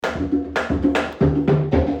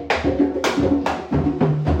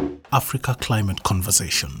Africa Climate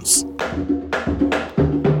Conversations,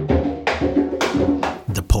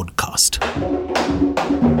 the podcast.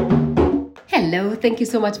 Hello, thank you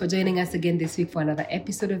so much for joining us again this week for another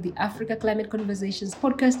episode of the Africa Climate Conversations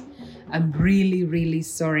podcast. I'm really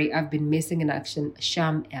sorry I've been missing in action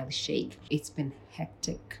Sharm el-Sheikh. It's been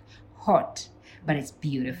hectic, hot, but it's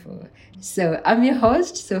beautiful. So I'm your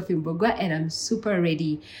host, Sophie Mbogwa, and I'm super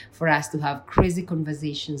ready for us to have crazy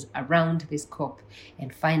conversations around this COP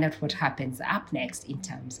and find out what happens up next in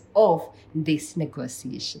terms of this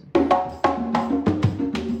negotiation.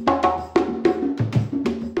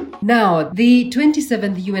 Now, the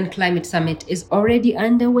 27th UN Climate Summit is already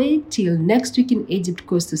underway till next week in Egypt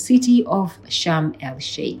coastal city of Sharm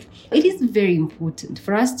el-Sheikh. It is very important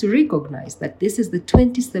for us to recognize that this is the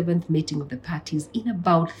 27th meeting of the parties in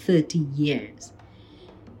about 30 years.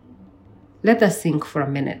 Let us think for a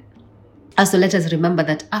minute. Also, let us remember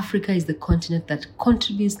that Africa is the continent that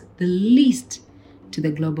contributes the least to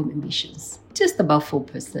the global emissions, just about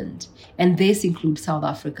 4%. And this includes South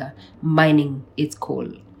Africa mining its coal.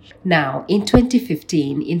 Now, in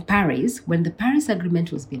 2015, in Paris, when the Paris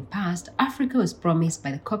Agreement was being passed, Africa was promised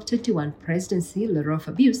by the COP21 presidency, Laurent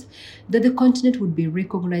Fabius, that the continent would be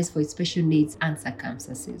recognized for its special needs and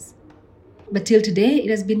circumstances. But till today, it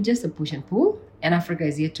has been just a push and pull, and Africa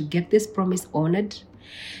is yet to get this promise honored.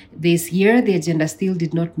 This year, the agenda still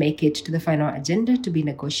did not make it to the final agenda to be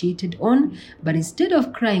negotiated on, but instead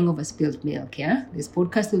of crying over spilled milk, this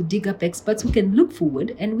podcast will dig up experts who can look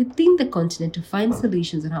forward and within the continent to find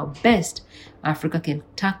solutions on how best Africa can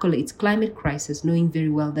tackle its climate crisis, knowing very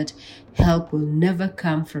well that help will never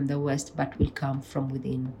come from the West, but will come from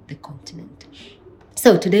within the continent.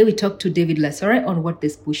 So today we talk to David Lasore on what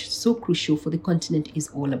this push so crucial for the continent is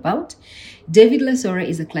all about. David Lasore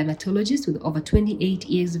is a climatologist with over 28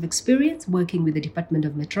 years of experience working with the Department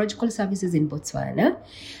of Meteorological Services in Botswana.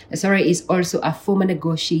 Lasore is also a former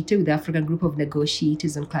negotiator with the African Group of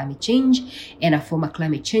Negotiators on Climate Change and a former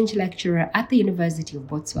climate change lecturer at the University of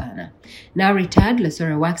Botswana. Now retired,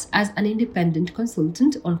 Lasore works as an independent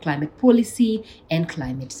consultant on climate policy and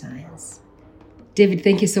climate science. David,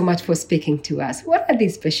 thank you so much for speaking to us. What are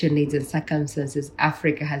these special needs and circumstances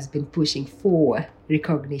Africa has been pushing for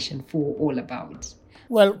recognition for all about?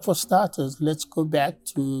 Well, for starters, let's go back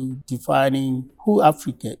to defining who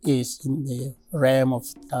Africa is in the realm of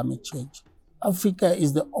climate change. Africa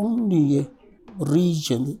is the only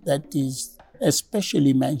region that is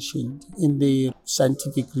especially mentioned in the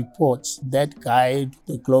scientific reports that guide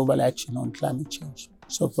the global action on climate change.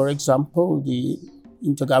 So, for example, the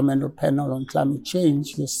Intergovernmental Panel on Climate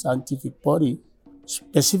Change, the scientific body,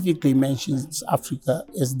 specifically mentions Africa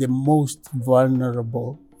as the most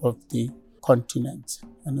vulnerable of the continents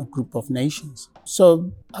and a group of nations.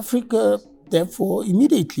 So Africa,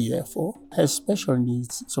 immediately, has special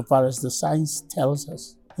needs so far as the science tells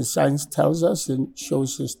us. The science tells us and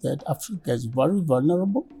shows us that Africa is very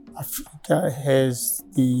vulnerable. Africa has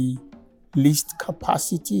the least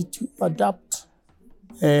capacity to adapt.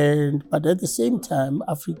 But at the same time,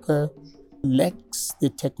 Africa lacks the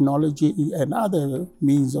technology and other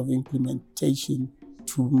means of implementation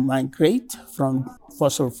to migrate from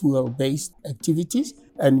fossil fuel-based activities.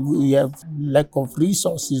 And we have lack of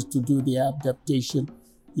resources to do the adaptation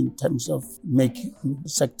in terms of making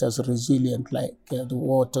sectors resilient, like the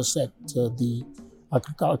water sector, the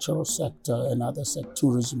agricultural sector, and other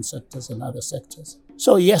tourism sectors and other sectors.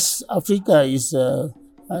 So yes, Africa is a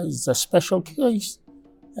special case.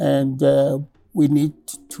 And we need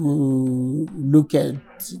to look at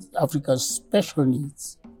Africa's special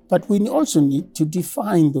needs. But we also need to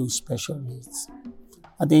define those special needs.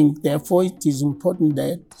 I think, therefore, it is important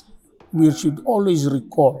that we should always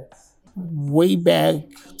recall way back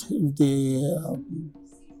to the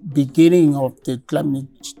beginning of the climate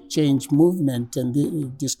change movement and the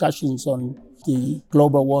discussions on the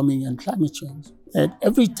global warming and climate change. And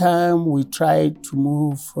every time we try to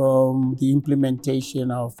move from the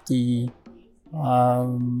implementation of the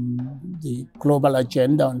global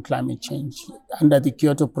agenda on climate change under the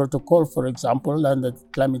Kyoto Protocol, for example, under the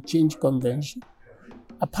Climate Change Convention,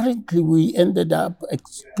 apparently we ended up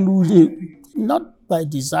excluding, not by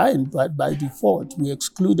design, but by default, we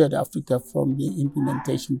excluded Africa from the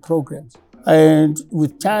implementation programs. And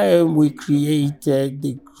with time, we created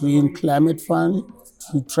the Green Climate Fund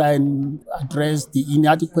to try and address the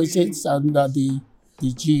inadequacies under the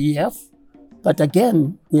GEF. But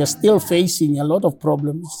again, we are still facing a lot of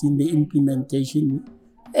problems in the implementation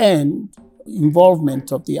and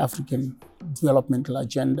involvement of the African developmental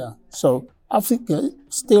agenda. So Africa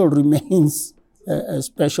still remains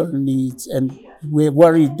special needs, and we're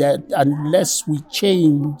worried that unless we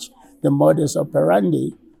change the modus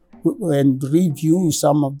operandi, and review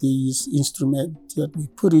some of these instruments that we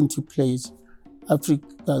put into place,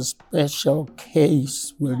 Africa's special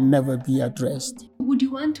case will never be addressed. Would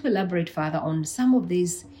you want to elaborate further on some of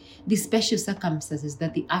these special circumstances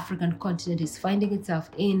that the African continent is finding itself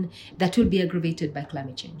in that will be aggravated by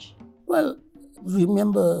climate change? Well,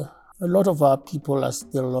 remember, a lot of our people are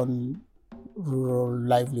still on rural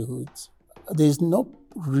livelihoods. There's no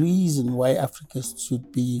reason why Africa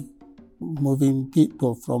should be moving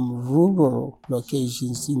people from rural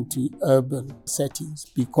locations into urban settings,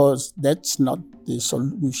 because that's not the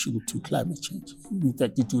solution to climate change. In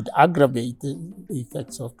fact, it would aggravate the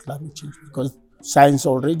effects of climate change, because science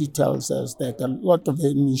already tells us that a lot of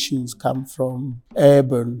emissions come from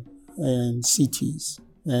urban and cities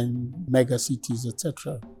and mega cities,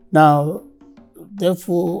 etc. Now,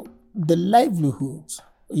 therefore, the livelihoods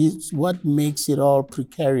is what makes it all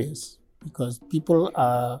precarious, because people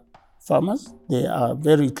are farmers. They are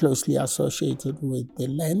very closely associated with the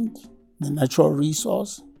land, the natural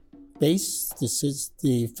resource base. This is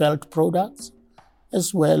the felt products,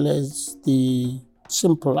 as well as the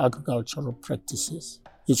simple agricultural practices.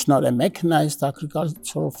 It's not a mechanized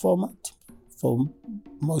agricultural format for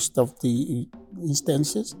most of the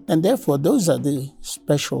instances. And therefore, those are the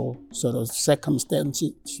special sort of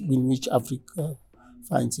circumstances in which Africa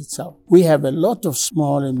finds itself. We have a lot of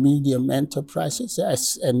small and medium enterprises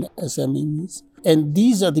and SMEs, and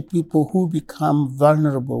these are the people who become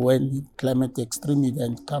vulnerable when the climate extreme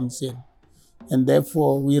event comes in. And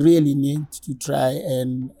therefore, we really need to try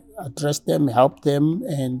and address them, help them,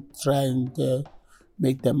 and try and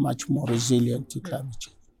make them much more resilient to climate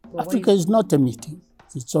change. Africa is not emitting.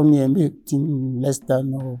 It's only emitting less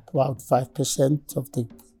than or about 5% of the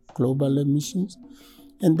global emissions.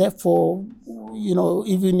 And therefore,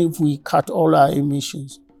 even if we cut all our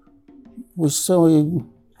emissions, we're so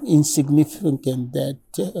insignificant that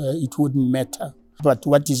it wouldn't matter. But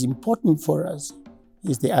what is important for us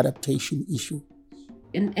is the adaptation issue.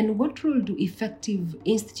 And what role do effective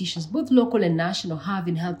institutions, both local and national, have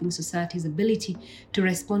in helping society's ability to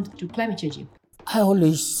respond to climate change? I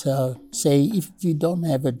always say if you don't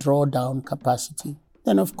have a drawdown capacity,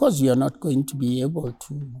 then of course you're not going to be able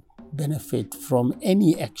to benefit from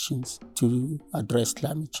any actions to address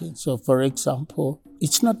climate change. So, for example,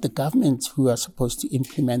 it's not the governments who are supposed to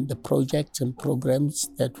implement the projects and programs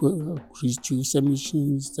that will reduce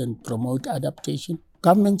emissions and promote adaptation.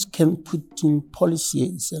 Governments can put in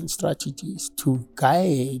policies and strategies to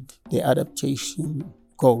guide the adaptation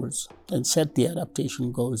goals and set the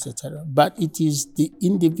adaptation goals, etc. But it is the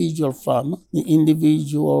individual farmer, the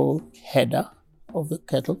individual header of the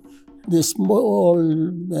cattle, the small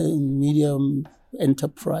and medium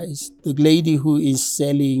enterprise, the lady who is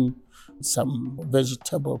selling some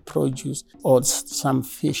vegetable produce or some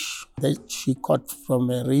fish that she caught from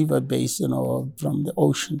a river basin or from the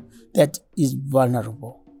ocean, that is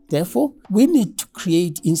vulnerable. Therefore, we need to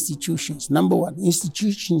create institutions. Number one,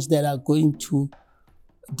 institutions that are going to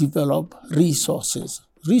develop resources.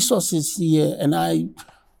 Resources here, and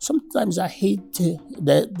sometimes I hate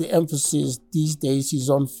that the emphasis these days is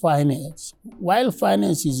on finance. While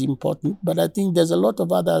finance is important, but I think there's a lot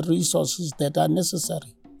of other resources that are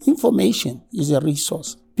necessary. Information is a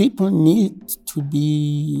resource. People need to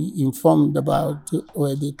be informed about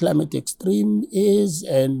where the climate extreme is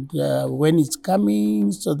and when it's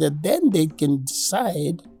coming, so that then they can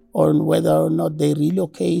decide on whether or not they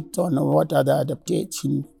relocate, on what other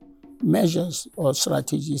adaptation measures or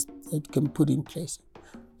strategies that can put in place.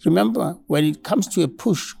 Remember, when it comes to a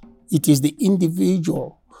push, it is the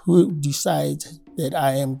individual who decides that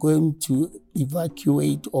I am going to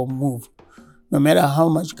evacuate or move, no matter how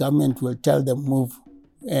much government will tell them move.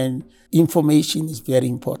 And information is very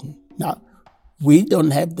important. Now, we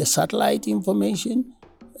don't have the satellite information,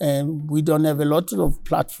 and we don't have a lot of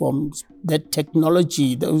platforms. That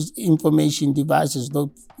technology, those information devices, those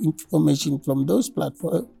information from those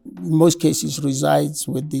platforms, in most cases resides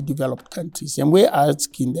with the developed countries. And we're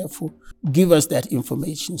asking, therefore, give us that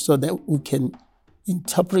information so that we can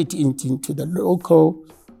interpret it into the local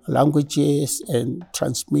languages and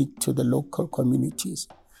transmit to the local communities.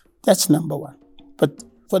 That's number one. But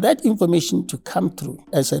for that information to come through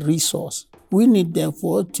as a resource, we need,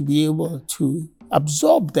 therefore, to be able to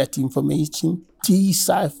absorb that information,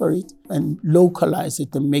 decipher it, and localize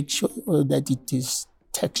it, and make sure that it is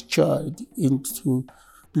textured into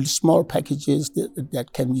small packages that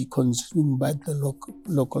can be consumed by the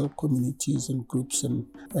local communities and groups and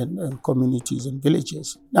communities and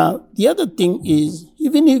villages. Now, the other thing is,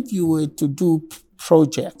 even if you were to do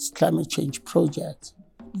projects, climate change projects,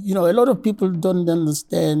 a lot of people don't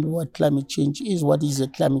understand what climate change is. What is a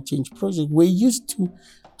climate change project? We're used to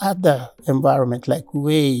other environment like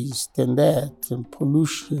waste and that and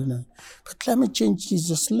pollution. But climate change is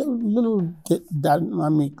just little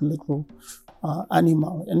dynamic little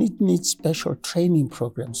animal, and it needs special training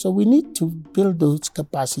programs. So we need to build those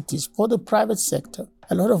capacities for the private sector.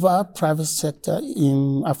 A lot of our private sector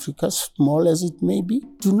in Africa, small as it may be,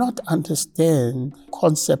 do not understand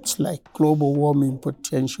concepts like global warming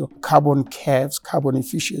potential, carbon curves, carbon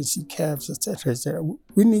efficiency curves, etc., etc.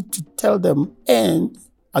 We need to tell them, and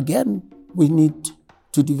again, we need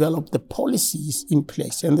to develop the policies in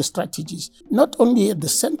place and the strategies, not only at the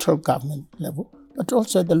central government level, but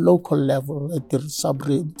also at the local level, at the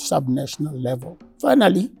subnational level.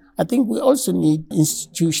 Finally, I think we also need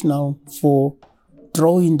institutional for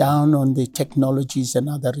drawing down on the technologies and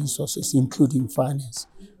other resources, including finance.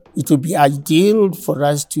 It would be ideal for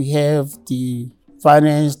us to have the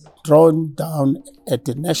finance drawn down at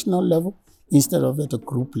the national level instead of at a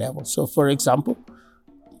group level. So, for example,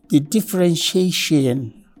 the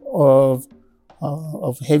differentiation of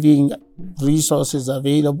having resources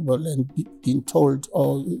available and being told,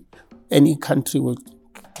 any country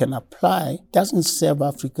can apply, doesn't serve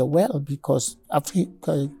Africa well, because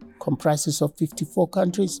Africa comprises of 54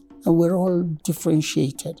 countries and we're all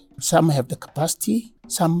differentiated. Some have the capacity,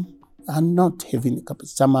 some are not having the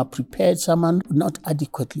capacity, some are prepared, some are not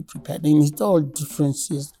adequately prepared. And it's all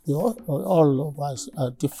differences, all of us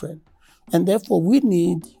are different. And therefore we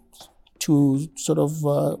need to sort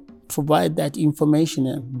of provide that information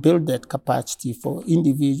and build that capacity for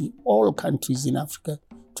all countries in Africa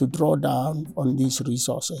to draw down on these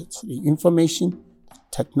resources, the information,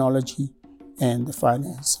 technology, and the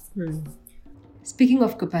finance. Speaking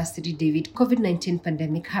of capacity, David, COVID-19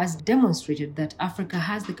 pandemic has demonstrated that Africa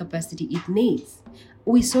has the capacity it needs.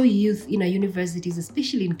 We saw youth in our universities,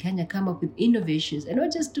 especially in Kenya, come up with innovations. And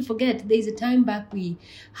not just to forget, there's a time back we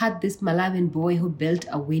had this Malawian boy who built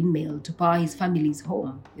a windmill to power his family's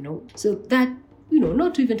home, So that,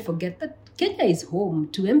 not to even forget that Kenya is home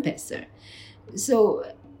to M-Pesa. So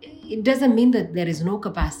it doesn't mean that there is no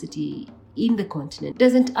capacity in the continent.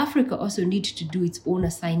 Doesn't Africa also need to do its own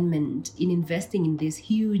assignment in investing in this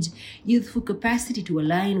huge youthful capacity to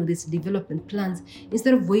align with its development plans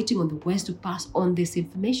instead of waiting on the West to pass on this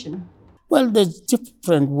information? Well, there's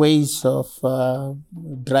different ways of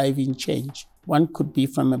driving change. One could be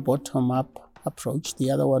from a bottom-up approach.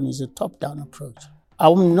 The other one is a top-down approach.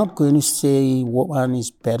 I'm not going to say one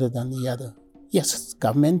is better than the other. Yes,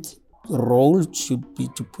 government role should be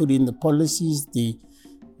to put in the policies, the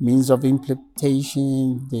means of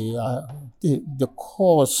implementation, the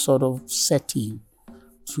core sort of setting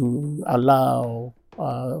to allow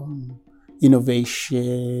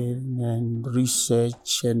innovation and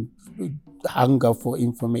research and hunger for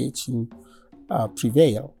information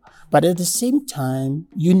prevail. But at the same time,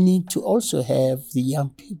 you need to also have the young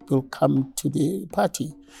people come to the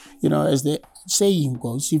party. As the saying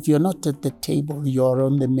goes, if you're not at the table, you're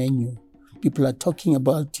on the menu. People are talking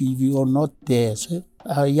about you if you are not there. So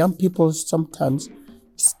young people sometimes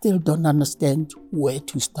still don't understand where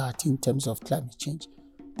to start in terms of climate change.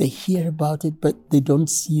 They hear about it, but they don't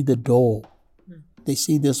see the door. They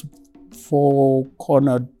see this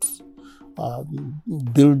four-cornered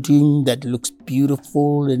building that looks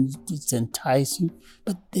beautiful and it's enticing,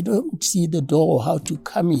 but they don't see the door, how to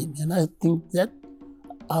come in. And I think that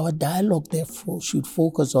our dialogue, therefore, should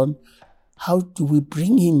focus on how do we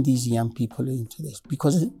bring in these young people into this?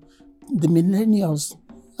 Because the millennials,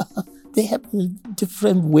 they have a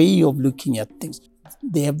different way of looking at things.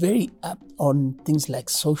 They are very up on things like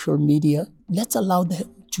social media. Let's allow them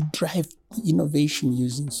to drive innovation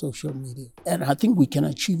using social media. And I think we can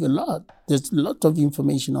achieve a lot. There's a lot of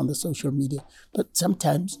information on the social media, but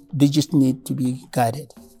sometimes they just need to be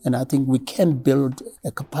guided. And I think we can build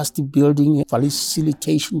a capacity building,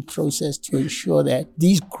 facilitation process to ensure that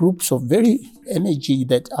these groups of very energy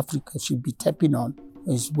that Africa should be tapping on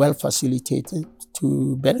is well facilitated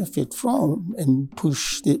to benefit from and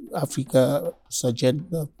push the Africa's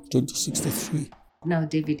Agenda 2063. Now,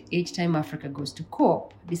 David, each time Africa goes to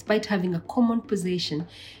COP, despite having a common position,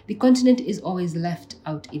 the continent is always left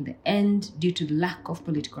out in the end due to the lack of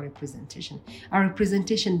political representation. A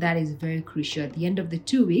representation that is very crucial at the end of the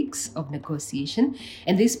 2 weeks of negotiation.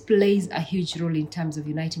 And this plays a huge role in terms of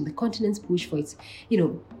uniting the continent's push for its,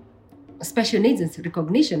 special needs and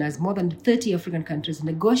recognition as more than 30 African countries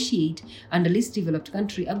negotiate under least developed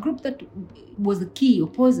country, a group that was the key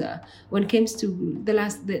opposer when it comes to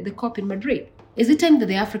the COP in Madrid. Is it time that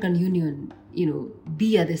the African Union,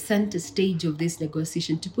 be at the center stage of this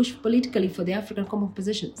negotiation to push politically for the African common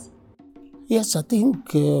positions? Yes, I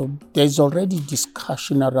think there's already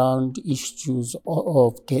discussion around issues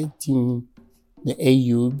of getting the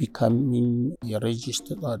AU becoming a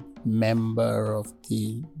registered member of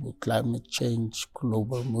the climate change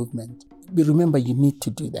global movement. But remember, you need to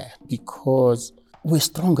do that because we're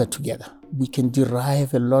stronger together. We can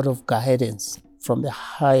derive a lot of guidance from the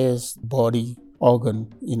highest body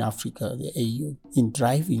organ in Africa, the AU, in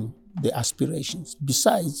driving the aspirations.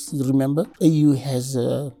 Besides, remember, AU has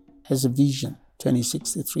a vision,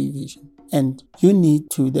 2063 vision. And you need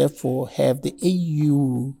to therefore have the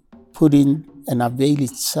AU put in and avail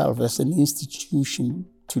itself as an institution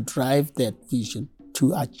to drive that vision,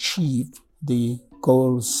 to achieve the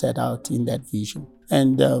goals set out in that vision.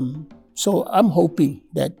 And so I'm hoping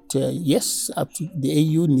that, yes, the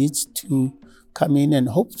AU needs to come in and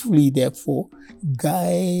hopefully, therefore,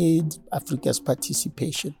 guide Africa's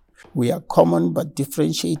participation. We are common but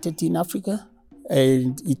differentiated in Africa,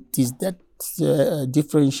 and it is that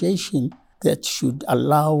differentiation that should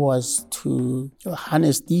allow us to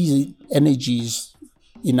harness these energies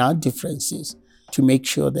in our differences to make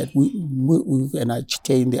sure that we can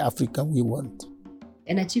attain the Africa we want.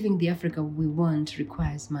 And achieving the Africa we want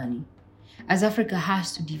requires money. As Africa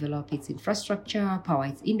has to develop its infrastructure, power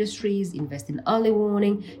its industries, invest in early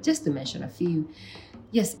warning, just to mention a few.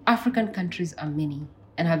 Yes, African countries are many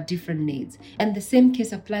and have different needs. And the same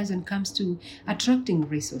case applies when it comes to attracting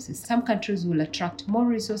resources. Some countries will attract more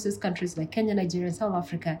resources, countries like Kenya, Nigeria, and South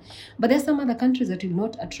Africa. But there are some other countries that will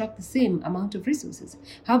not attract the same amount of resources.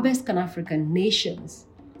 How best can African nations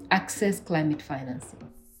access climate financing?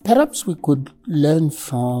 Perhaps we could learn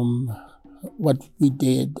from what we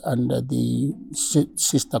did under the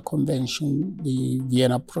sister convention, the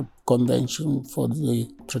Vienna Convention for the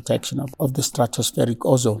protection of the stratospheric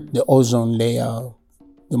ozone, the ozone layer,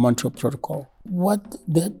 the Montreal Protocol. What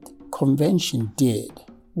that convention did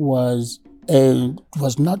was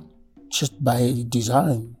not just by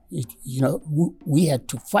design. We had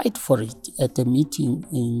to fight for it at a meeting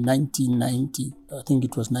in 1990. I think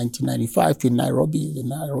it was 1995 in Nairobi, the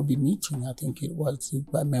Nairobi meeting, I think it was,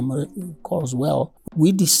 if my memory recalls well.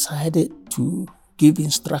 We decided to give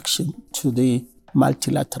instruction to the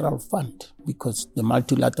Multilateral Fund because the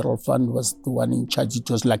Multilateral Fund was the one in charge. It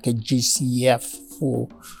was like a GCF for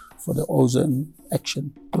the ozone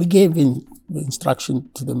action. We gave instruction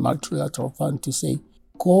to the Multilateral Fund to say,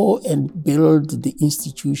 go and build the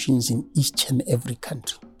institutions in each and every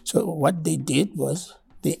country. So what they did was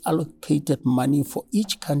they allocated money for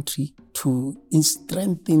each country to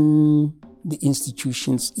strengthen the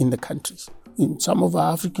institutions in the countries. In some of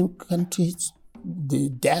our African countries, the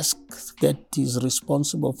desk that is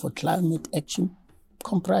responsible for climate action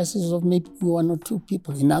comprises of maybe 1 or 2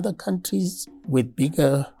 people. In other countries with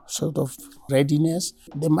bigger sort of readiness,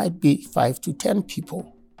 there might be 5 to 10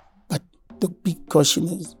 people. But the big question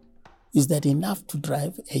is that enough to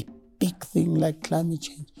drive a big thing like climate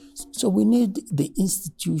change? So we need the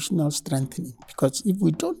institutional strengthening, because if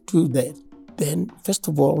we don't do that, then first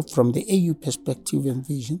of all, from the AU perspective and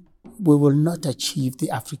vision, we will not achieve the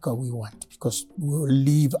Africa we want, because we will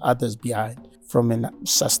leave others behind. From a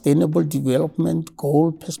sustainable development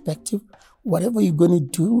goal perspective, whatever you're going to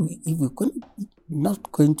do, if we're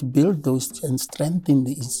not going to build those and strengthen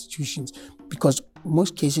the institutions, because in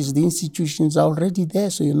most cases the institutions are already there,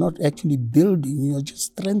 so you're not actually building, you're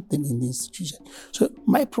just strengthening the institution. So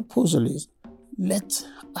my proposal is, let's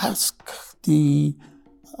ask the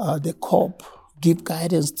COP, give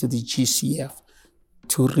guidance to the GCF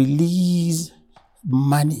to release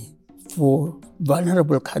money for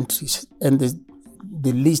vulnerable countries and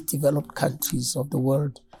the least developed countries of the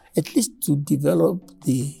world, at least to develop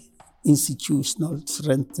the institutional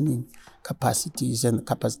strengthening capacities and the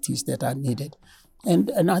capacities that are needed.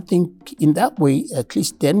 And I think in that way, at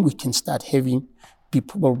least then we can start having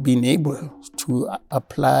people being able to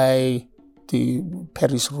apply the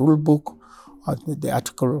Paris Rulebook, the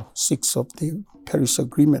Article 6 of the Paris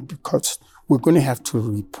Agreement, because we're going to have to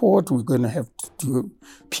report, we're going to have to do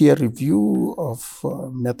peer review of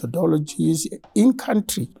methodologies in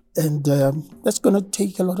country. And that's going to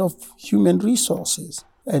take a lot of human resources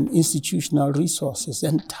and institutional resources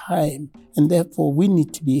and time. And therefore, we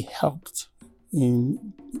need to be helped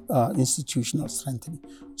in institutional strengthening.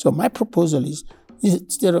 So my proposal is,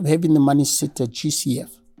 instead of having the money sit at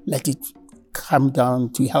GCF, let it come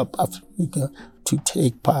down to help Africa to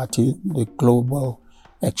take part in the global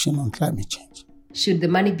action on climate change. Should the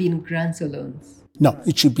money be in grants or loans? No,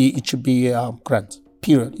 it should be grants,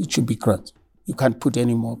 period. It should be grants. You can't put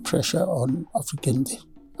any more pressure on Africans.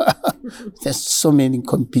 There's so many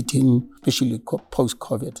competing, especially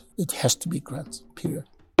post-COVID. It has to be grants, period.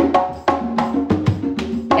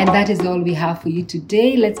 And that is all we have for you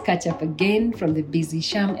today. Let's catch up again from the busy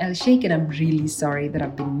Sharm El Sheikh, and I'm really sorry that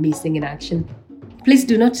I've been missing in action. Please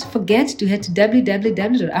do not forget to head to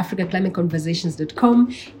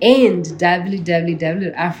www.africaclimateconversations.com and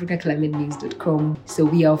www.africaclimatenews.com. So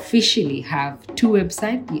we officially have two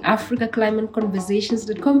websites, the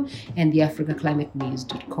africaclimateconversations.com and the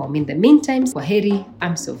africaclimatenews.com. In the meantime, kwaheri,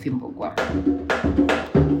 I'm Sophie Mbogwa.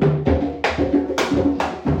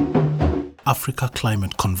 Africa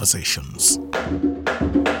Climate Conversations.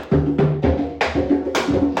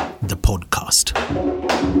 The podcast.